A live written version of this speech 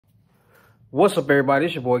What's up, everybody?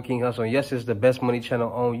 It's your boy King Hussle, and yes, it's the best money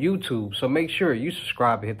channel on YouTube. So make sure you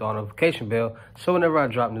subscribe and hit the notification bell, so whenever I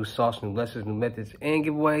drop new sauce, new lessons, new methods, and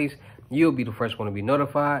giveaways, you'll be the first one to be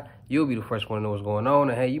notified. You'll be the first one to know what's going on,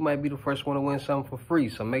 and hey, you might be the first one to win something for free.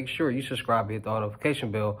 So make sure you subscribe and hit the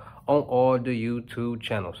notification bell on all the YouTube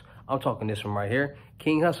channels. I'm talking this one right here,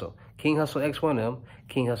 King Hussle. King Hussle X1M,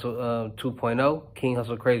 King Hussle 2.0, King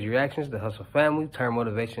Hussle Crazy Reactions, The Hussle Family, Turn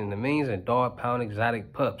Motivation into Means, and Dog Pound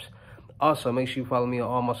Exotic Pups. Also, make sure you follow me on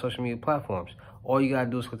all my social media platforms. All you gotta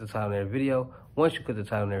do is click the title of every video. Once you click the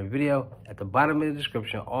title of every video, at the bottom of the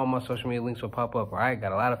description, all my social media links will pop up. All right,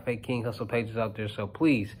 got a lot of fake King Hussle pages out there, so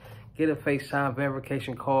please get a FaceTime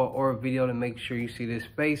verification call or a video to make sure you see this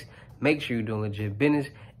face. Make sure you're doing legit business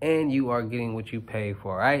and you are getting what you pay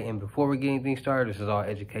for. All right, and before we get anything started, this is all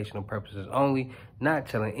educational purposes only, not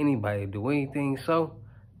telling anybody to do anything. So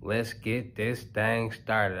let's get this thing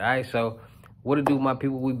started. All right, so what to do, my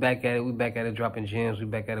people? We back at it. We back at it dropping gems. We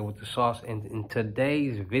back at it with the sauce. And in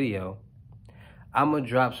today's video, I'm going to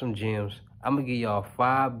drop some gems. I'm going to give y'all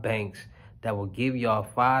 5 banks that will give y'all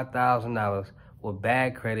 $5,000 with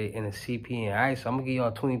bad credit and a CPN. All right, so I'm going to give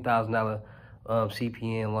y'all $20,000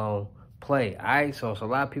 CPN loan play. All right, so it's a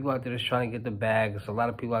lot of people out there that's trying to get the bag. It's a lot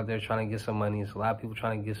of people out there trying to get some money. It's a lot of people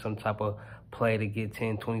trying to get some type of play to get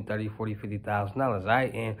 10, 20, 30, 40, $50,000, all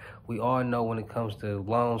right? And we all know when it comes to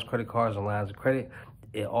loans, credit cards, and lines of credit,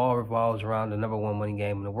 it all revolves around the #1 money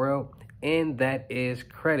game in the world, and that is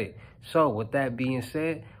credit. So with that being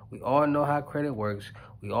said, we all know how credit works.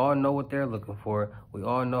 We all know what they're looking for. We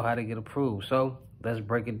all know how to get approved. So let's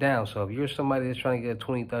break it down. So if you're somebody that's trying to get a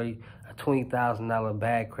 $20,000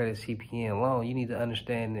 bad credit CPN loan, you need to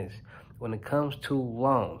understand this. When it comes to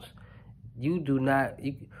loans, you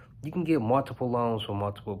can get multiple loans from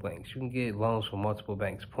multiple banks. You can get loans from multiple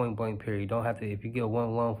banks, point blank period. You don't have to, if you get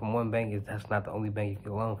one loan from one bank, that's not the only bank you can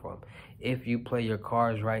get a loan from. If you play your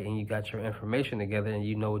cards right and you got your information together and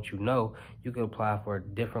you know what you know, you can apply for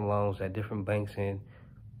different loans at different banks and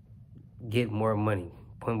get more money,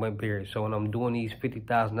 point blank period. So when I'm doing these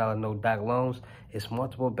 $50,000 no doc loans, it's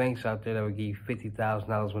multiple banks out there that will give you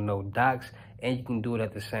 $50,000 with no docs, and you can do it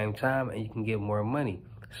at the same time and you can get more money.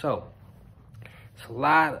 So it's a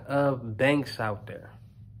lot of banks out there.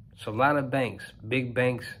 It's a lot of banks, big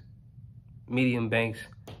banks, medium banks,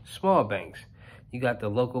 small banks. You got the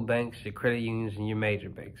local banks, your credit unions, and your major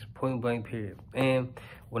banks, point blank period. And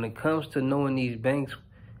when it comes to knowing these banks,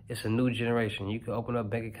 it's a new generation. You can open up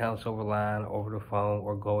bank accounts over line, over the phone,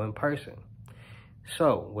 or go in person.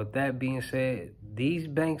 So with that being said, these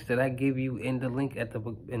banks that I give you in the link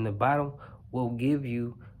in the bottom will give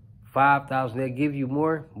you $5,000. They'll give you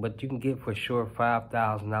more, but you can get for sure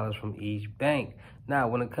 $5,000 from each bank. Now,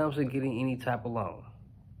 when it comes to getting any type of loan,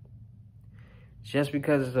 just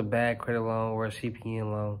because it's a bad credit loan or a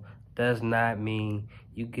CPN loan does not mean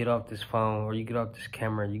you get off this phone or you get off this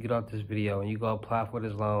camera, you get off this video, and you go apply for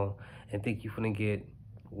this loan and think you're gonna get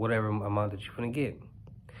whatever amount that you're gonna get.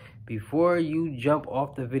 Before you jump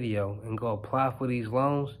off the video and go apply for these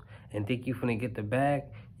loans and think you're gonna get the bag,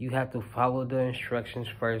 you have to follow the instructions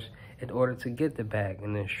first in order to get the bag.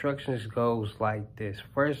 And the instructions goes like this.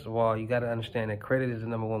 First of all, you got to understand that credit is the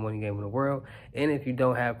 #1 money game in the world. And if you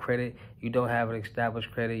don't have credit, you don't have an established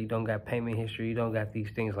credit, you don't got payment history, you don't got these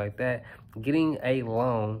things like that, getting a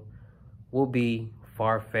loan will be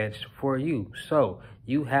far-fetched for you. So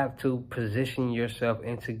you have to position yourself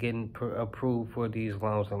into getting approved for these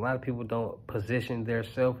loans. A lot of people don't position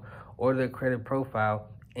themselves or their credit profile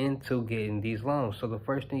into getting these loans. So the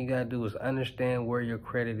first thing you got to do is understand where your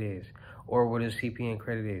credit is or where the CPN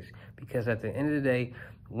credit is, because at the end of the day,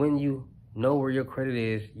 when you know where your credit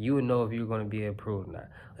is, you will know if you're going to be approved or not.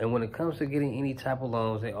 And when it comes to getting any type of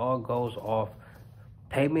loans, it all goes off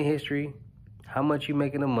payment history, how much you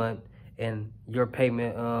make in a month, and your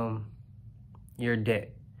payment, your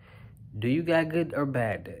debt. Do you got good or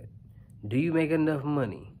bad debt? Do you make enough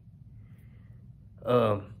money?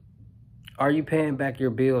 Are you paying back your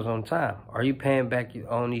bills on time? Are you paying back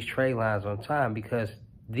on these trade lines on time? Because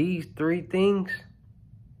these 3 things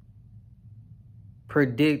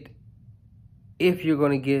predict if you're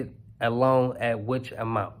going to get a loan at which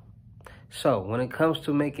amount. So when it comes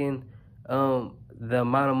to making the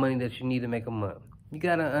amount of money that you need to make a month, you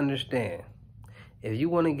got to understand, if you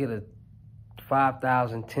want to get a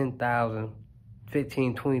 $5,000, $10,000,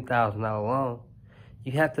 $15,000, $20,000 loan,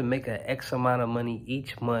 you have to make an X amount of money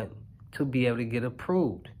each month to be able to get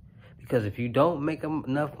approved. Because if you don't make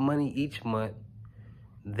enough money each month,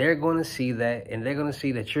 they're going to see that, and they're going to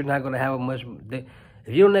see that you're not going to have much.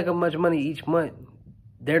 If you don't make much money each month,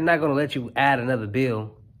 they're not going to let you add another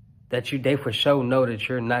bill that they for sure know that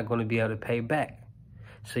you're not going to be able to pay back.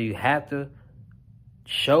 So you have to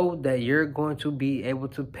show that you're going to be able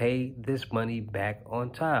to pay this money back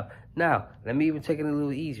on time. Now, let me even take it a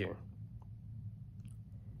little easier.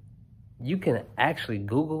 You can actually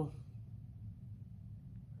Google,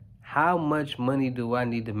 how much money do I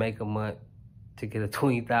need to make a month to get a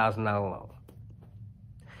 $20,000 loan?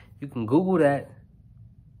 You can Google that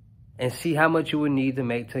and see how much you would need to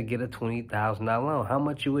make to get a $20,000 loan. How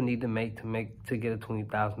much you would need to make to get a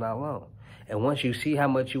 $20,000 loan. And once you see how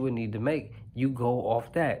much you would need to make, you go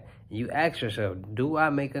off that. You ask yourself, do I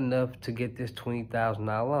make enough to get this $20,000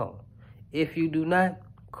 loan? If you do not,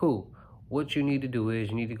 cool. What you need to do is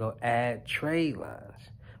you need to go add trade lines,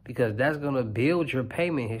 because that's going to build your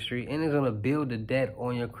payment history and it's going to build the debt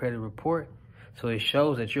on your credit report. So it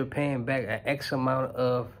shows that you're paying back an X amount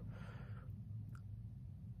of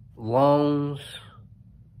loans,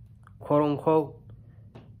 quote unquote,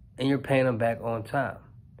 and you're paying them back on time.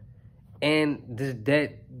 And this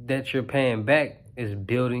debt that you're paying back is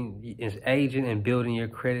aging and building your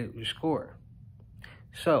credit score.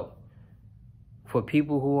 So for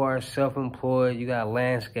people who are self-employed, you got a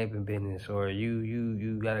landscaping business, or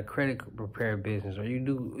you got a credit repair business, or you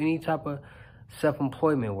do any type of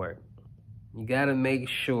self-employment work, you got to make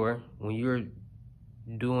sure when you're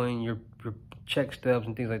doing your check stubs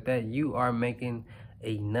and things like that, you are making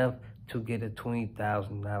enough to get a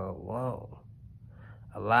 $20,000 loan.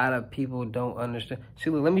 A lot of people don't understand. See,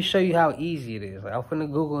 look, let me show you how easy it is. Like, I'm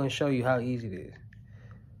finna Google and show you how easy it is.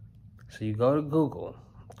 So you go to Google,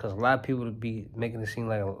 because a lot of people would be making it seem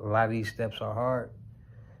like a lot of these steps are hard.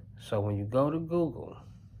 So when you go to Google,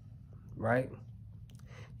 right,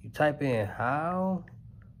 you type in how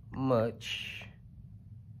much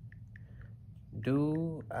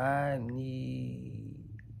do I need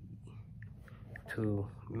to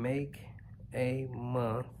make a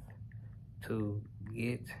month to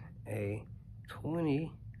get a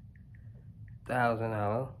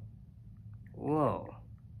 $20,000 loan,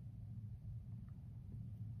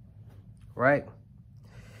 right?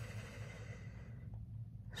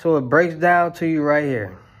 So it breaks down to you right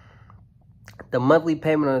here. The monthly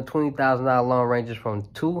payment on a $20,000 loan ranges from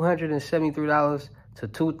 $273 to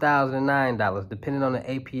 $2,009, depending on the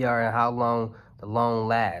APR and how long the loan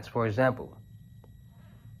lasts. For example,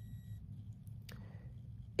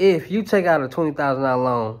 if you take out a $20,000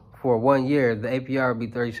 loan for 1 year, the APR would be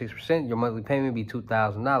 36%. Your monthly payment would be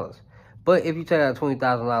 $2,000. But if you take out a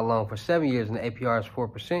 $20,000 loan for 7 years and the APR is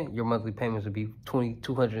 4%, your monthly payments would be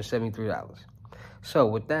 $273. So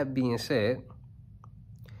with that being said,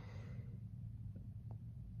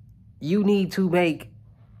 you need to make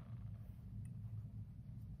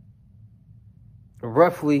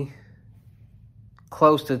roughly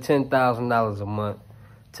close to $10,000 a month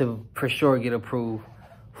to for sure get approved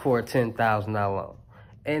for a $10,000 loan.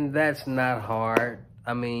 And that's not hard.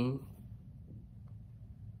 I mean,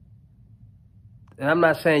 and I'm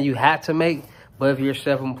not saying you have to make, but if you're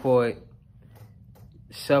self-employed,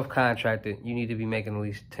 self-contracted, you need to be making at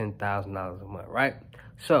least $10,000 a month, right?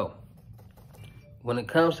 So when it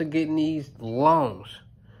comes to getting these loans,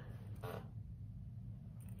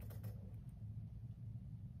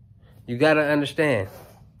 you got to understand,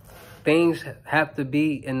 things have to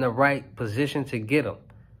be in the right position to get them.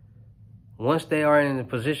 Once they are in the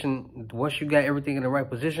position, once you got everything in the right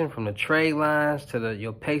position, from the trade lines to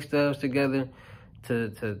your pay stubs together,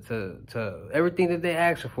 to everything that they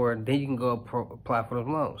ask for, then you can go apply for those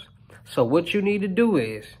loans. So what you need to do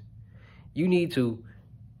is, you need to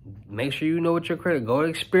make sure you know what your credit, go to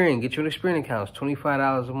Experian, get you an Experian account, it's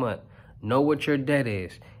 $25 a month. Know what your debt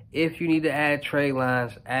is. If you need to add trade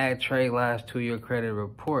lines to your credit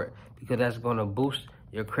report, because that's going to boost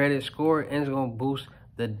your credit score and it's going to boost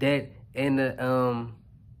the debt and the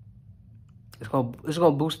it's going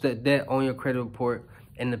to boost the debt on your credit report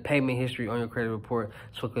and the payment history on your credit report,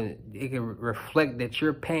 so it can reflect that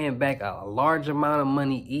you're paying back a large amount of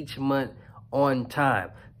money each month on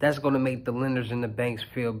time. That's going to make the lenders and the banks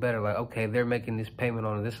feel better. Like, okay, they're making this payment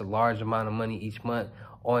on this a large amount of money each month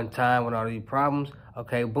on time with all these problems.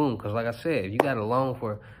 Okay, boom. Because like I said, if you got a loan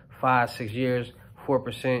for 5-6 years,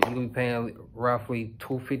 4%, you're going to be paying roughly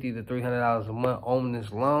 $250 to $300 a month on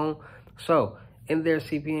this loan. So, and they're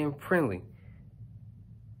CPN friendly.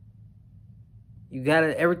 You got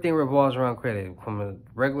it. Everything revolves around credit, from a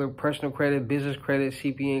regular personal credit, business credit,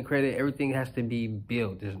 CPN credit. Everything has to be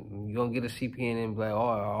built. You don't get a CPN and be like, oh,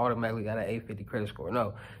 I automatically got an 850 credit score.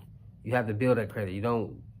 No, you have to build that credit. You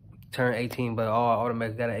don't turn 18, but I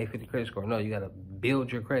automatically got an 850 credit score. No, you got to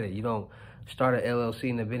build your credit. You don't start an LLC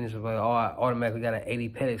in the business of like, oh, I automatically got an 80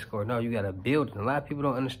 credit score. No, you got to build it. And a lot of people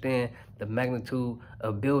don't understand the magnitude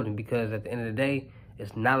of building, because at the end of the day,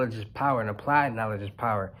 It's knowledge is power, and applied knowledge is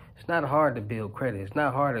power. It's not hard to build credit. It's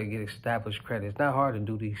not hard to get established credit. It's not hard to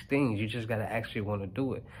do these things. You just got to actually want to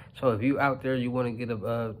do it. So if you out there, you want to get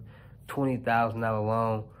a $20,000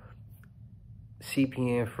 loan,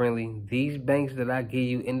 CPN friendly, these banks that I give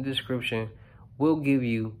you in the description will give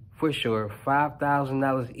you, for sure,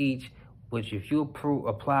 $5,000 each, which if you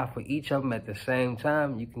apply for each of them at the same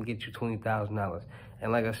time, you can get you $20,000.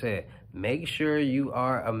 And like I said, make sure you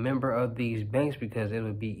are a member of these banks, because it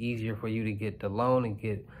would be easier for you to get the loan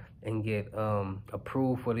and get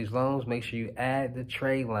approved for these loans. Make sure you add the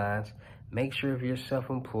trade lines. Make sure if you're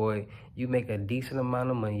self-employed, you make a decent amount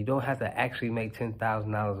of money. You don't have to actually make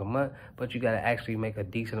 $10,000 a month, but you got to actually make a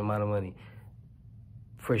decent amount of money.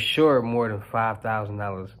 For sure, more than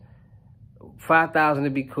 $5,000. $5,000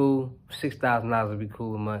 would be cool. $6,000 would be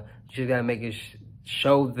cool a month. You just got to make it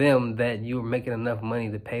show them that you're making enough money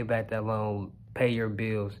to pay back that loan, pay your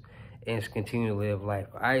bills, and continue to live life.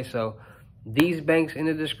 All right, so these banks in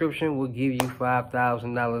the description will give you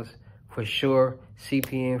 $5,000 for sure,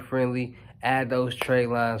 CPN friendly. Add those trade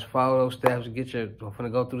lines, follow those steps. I'm gonna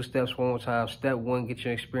go through the steps one more time. Step 1, get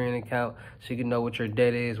your Experian account so you can know what your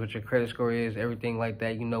debt is, what your credit score is, everything like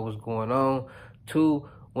that. You know what's going on. 2,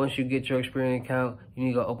 once you get your Experian account, you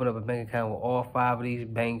need to go open up a bank account with all 5 of these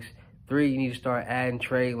banks. 3, you need to start adding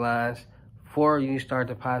trade lines. 4, you need to start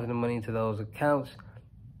depositing money into those accounts.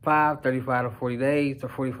 5, 35 to 40 days or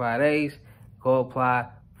 45 days, go apply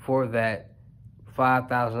for that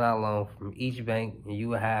 $5,000 loan from each bank, and you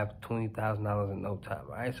will have $20,000 in no time.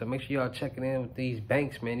 All right, so make sure y'all checking in with these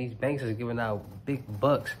banks, man. These banks is giving out big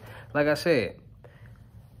bucks. Like I said,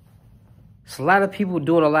 it's a lot of people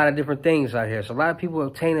doing a lot of different things out here. So a lot of people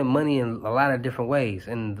obtaining money in a lot of different ways.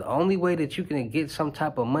 And the only way that you can get some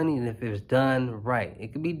type of money is if it's done right.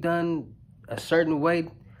 It can be done a certain way,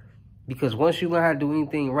 because once you learn how to do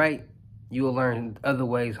anything right, you will learn other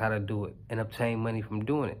ways how to do it and obtain money from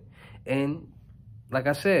doing it. And like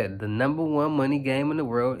I said, the #1 money game in the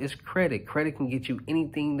world is credit. Credit can get you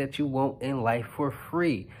anything that you want in life for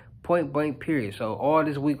free. Point blank, period. So all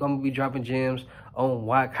this week, I'm going to be dropping gems on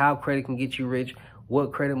how credit can get you rich,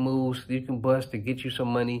 what credit moves you can bust to get you some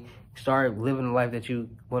money, start living the life that you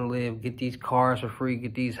want to live, get these cars for free,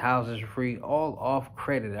 get these houses for free, all off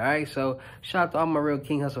credit, all right? So shout out to all my real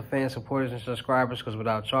King Hussle fans, supporters, and subscribers, because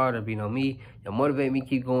without y'all, there'd be no me. Y'all motivate me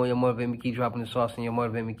keep going, y'all motivate me keep dropping the sauce, and y'all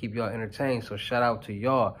motivate me keep y'all entertained. So shout out to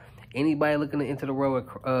y'all. Anybody looking to enter the world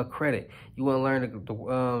with credit, you want to learn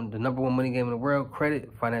the #1 money game in the world,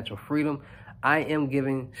 credit, financial freedom, I am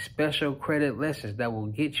giving special credit lessons that will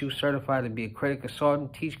get you certified to be a credit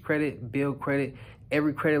consultant, teach credit, build credit,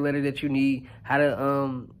 every credit letter that you need, how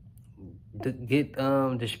to get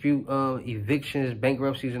dispute evictions,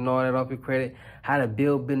 bankruptcies, and all that off your credit, how to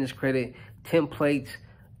build business credit, templates,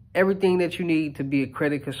 everything that you need to be a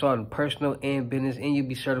credit consultant, personal and business, and you'll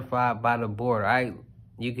be certified by the board, all right?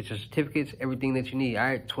 You get your certificates, everything that you need, all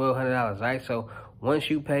right? $1,200, all right? So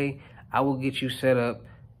once you pay, I will get you set up,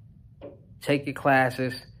 take your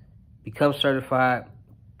classes, become certified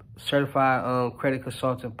credit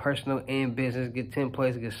consultant, personal and business, get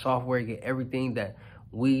templates, get software, get everything that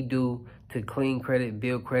we do to clean credit,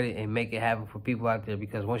 build credit, and make it happen for people out there.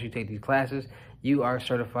 Because once you take these classes, you are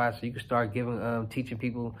certified, so you can start giving, teaching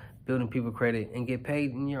people, building people credit, and get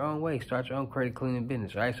paid in your own way. Start your own credit cleaning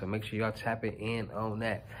business, right? So make sure y'all tapping in on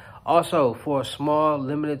that. Also, for a small,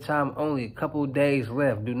 limited time only, a couple of days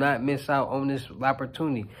left. Do not miss out on this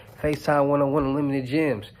opportunity. FaceTime 101 Unlimited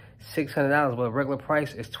Gems, $600, but regular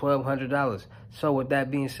price is $1,200. So with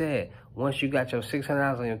that being said, once you got your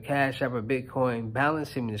 $600 on your Cash App or Bitcoin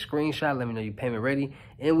balance, send me the screenshot, let me know your payment ready,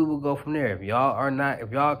 and we will go from there. If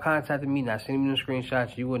y'all contacted me, not sending me no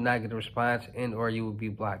screenshots, you will not get a response, and or you will be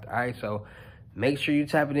blocked. All right, so make sure you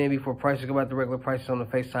tap it in before prices go out. The regular prices on the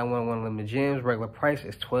FaceTime 101 Unlimited Gems. Regular price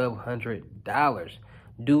is $1,200.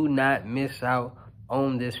 Do not miss out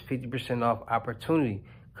on this 50% off opportunity,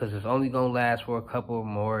 because it's only going to last for a couple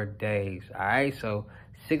more days. All right, so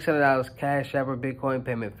 $600 Cash App or Bitcoin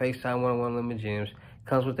payment, FaceTime 101 Unlimited Gems.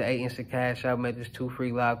 Comes with the 8 instant Cash Out methods, 2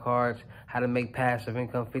 free live cards, how to make passive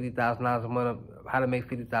income, $50,000 a month, how to make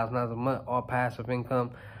 $50,000 a month, all passive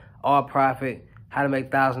income, all profit, how to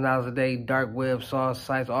make $1,000 a day, dark web, sauce,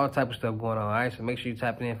 sites, all type of stuff going on. All right, so make sure you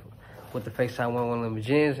tap in with the FaceTime 101 Limited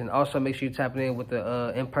Gems, and also make sure you tap in with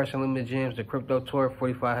the in-person Limited Gems, the crypto tour,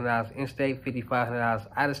 $4,500 in-state, $5,500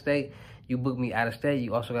 out-of-state. You book me out-of-state,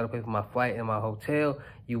 you also got to pay for my flight and my hotel.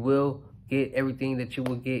 You will get everything that you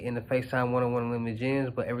will get in the FaceTime one-on-one Unlimited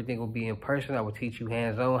Gems, but everything will be in person. I will teach you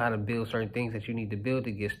hands-on how to build certain things that you need to build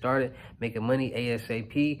to get started, making money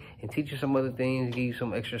ASAP, and teach you some other things, give you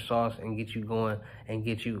some extra sauce, and get you going and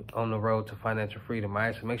get you on the road to financial freedom. All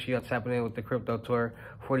right, so make sure y'all tapping in with the crypto tour.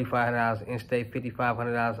 $4,500 in-state,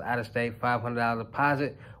 $5,500 out-of-state, $500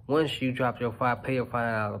 deposit. Once you drop your pay your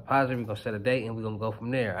 $500 deposit, we're going to set a date and we're going to go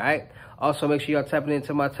from there, all right? Also, make sure y'all tapping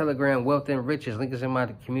into my Telegram, Wealth and Riches. Link is in my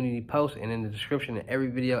community post and in the description of every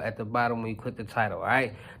video at the bottom when you click the title, all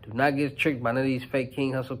right? Do not get tricked by none of these fake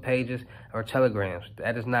King Hustle pages or Telegrams.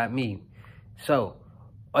 That is not me. So,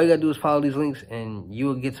 all you got to do is follow these links and you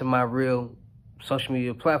will get to my real social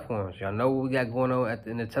media platforms. Y'all know what we got going on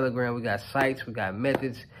in the Telegram. We got sites, we got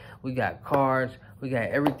methods, we got cards, we got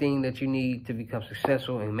everything that you need to become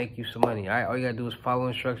successful and make you some money. All right, all you gotta do is follow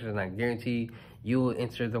instructions, and I guarantee you will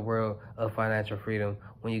enter the world of financial freedom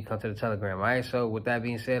when you come to the Telegram. All right, so with that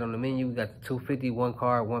being said, on the menu we got the 250, one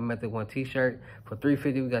card, one method, one t-shirt. For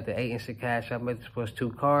 350, we got the 8 instant cash out methods plus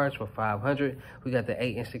 2 cards. For 500, we got the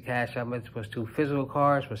 8 instant cash out methods plus 2 physical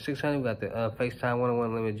cards. For 600, we got the FaceTime one-on-one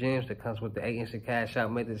Unlimited Gems that comes with the 8 instant cash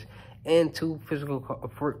out methods and 2 physical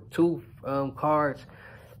cards.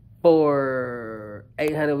 For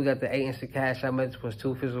 800, we got the 8 instant cash out methods plus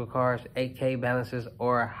 2 physical cards, 8K balances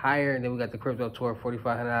or higher. And then we got the crypto tour,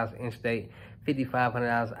 $4,500 in state,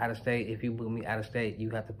 $5,500 out of state. If you book me out of state,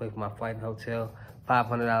 you have to pay for my flight and hotel.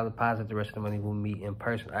 $500 deposit. The rest of the money will meet in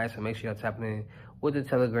person. All right, so make sure y'all tapping in with the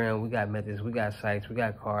Telegram. We got methods, we got sites, we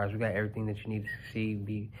got cards, we got everything that you need to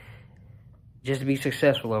succeed, just to be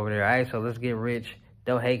successful over there. All right, so let's get rich.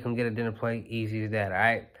 Don't hate, come get a dinner plate. Easy as that. All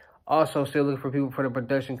right. Also, still looking for people for the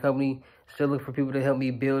production company. Still looking for people to help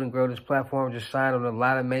me build and grow this platform. Just signed on a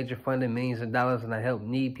lot of major funding, millions of dollars, and I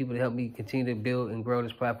need people to help me continue to build and grow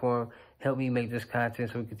this platform. Help me make this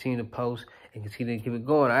content so we continue to post and continue to keep it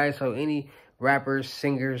going. All right, so any rappers,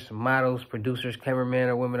 singers, models, producers, cameramen,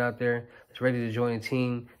 or women out there that's ready to join a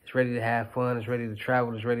team, that's ready to have fun, that's ready to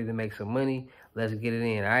travel, that's ready to make some money, let's get it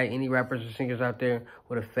in, all right? Any rappers or singers out there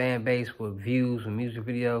with a fan base, with views, with music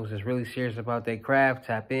videos, that's really serious about their craft,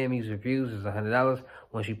 tap in. Music views is $100.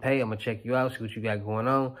 Once you pay, I'm going to check you out, see what you got going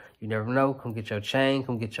on. You never know. Come get your chain.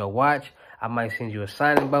 Come get your watch. I might send you a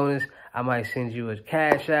signing bonus. I might send you a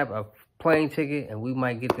cash app, a plane ticket, and we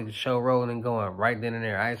might get the show rolling and going right then and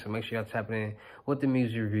there, all right? So make sure y'all tapping in with the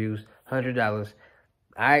music reviews, $100.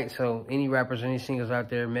 All right, so any rappers, any singers out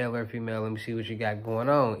there, male or female, let me see what you got going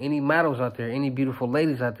on. Any models out there, any beautiful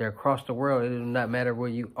ladies out there across the world, it does not matter where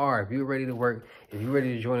you are. If you're ready to work, if you're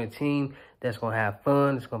ready to join a team that's going to have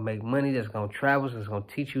fun, that's going to make money, that's going to travel, that's going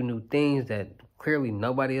to teach you new things that clearly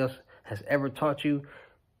nobody else has ever taught you,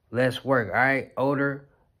 let's work, all right? Older,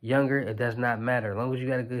 younger, it does not matter. As long as you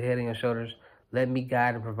got a good head on your shoulders, let me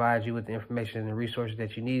guide and provide you with the information and the resources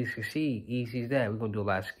that you need to succeed. Easy as that. We're going to do a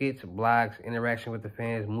lot of skits, blogs, interaction with the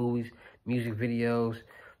fans, movies, music videos,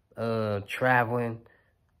 traveling.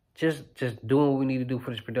 Just doing what we need to do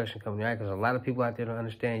for this production company, right? Because a lot of people out there don't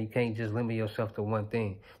understand you can't just limit yourself to one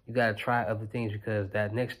thing. You got to try other things, because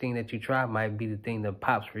that next thing that you try might be the thing that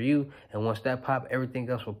pops for you. And once that pop, everything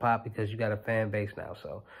else will pop, because you got a fan base now.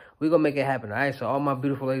 So we're going to make it happen, all right? So all my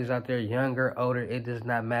beautiful ladies out there, younger, older, it does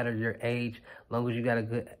not matter your age. As long as you got a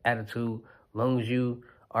good attitude, as long as you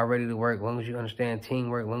are ready to work, as long as you understand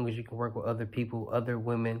teamwork, as long as you can work with other people, other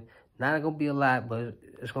women. Not going to be a lot, but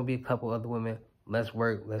it's going to be a couple other women. Let's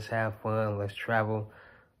work, let's have fun, let's travel.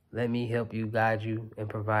 Let me help you, guide you, and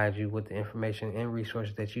provide you with the information and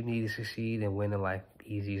resources that you need to succeed and win in life.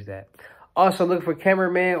 Easy as that. Also, look for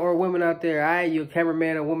cameraman or women out there. All right, you a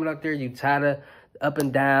cameraman or woman out there, you tired of up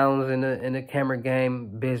and downs in the camera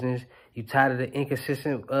game business. You tired of the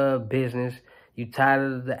inconsistent business. You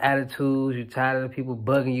tired of the attitudes. You tired of the people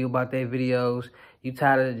bugging you about their videos. You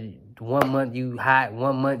tired of 1 month you hot,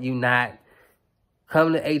 1 month you not.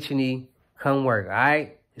 Come to H&E. Come work, all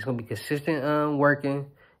right? It's going to be consistent working.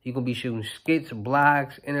 You're going to be shooting skits,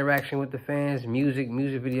 blogs, interaction with the fans, music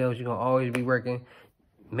videos. You're going to always be working,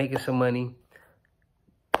 making some money.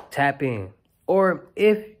 Tap in. Or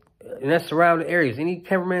and that's surrounding areas. Any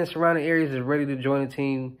cameraman in surrounding areas is ready to join the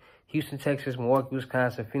team. Houston, Texas, Milwaukee,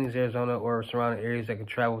 Wisconsin, Phoenix, Arizona, or surrounding areas that can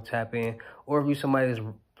travel, tap in. Or if you're somebody that's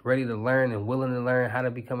ready to learn and willing to learn how to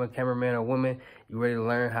become a cameraman or woman, you're ready to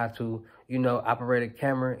learn how to, operate a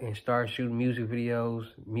camera and start shooting music videos,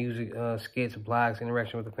 skits, blogs,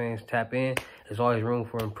 interaction with the fans, tap in. There's always room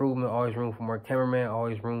for improvement, always room for more cameramen,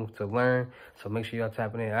 always room to learn. So make sure y'all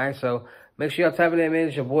tapping in. All right, so make sure y'all tapping in, man.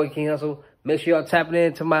 It's your boy, King Hussle. Make sure y'all tapping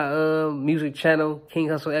in to my music channel, King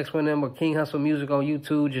Hussle X1M or King Hussle Music on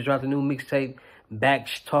YouTube. Just dropped a new mixtape, Back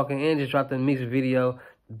Talking In. Just dropped a mixed video,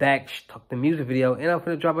 back the music video, and I'm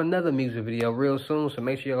gonna drop another music video real soon. So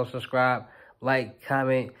make sure y'all subscribe, like,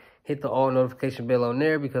 comment, hit the all notification bell on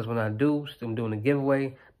there, because when I do, I'm doing a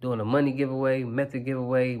giveaway, doing a money giveaway, method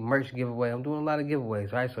giveaway, merch giveaway. I'm doing a lot of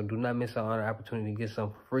giveaways, all right? So do not miss out on the opportunity to get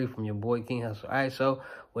something free from your boy King Hussle, all right? So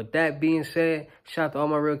with that being said, shout out to all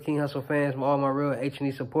my real King Hussle fans, all my real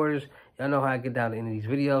H&E supporters. Y'all know how I get down to the end of these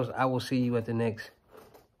videos. I will see you at the next.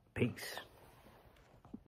 Peace.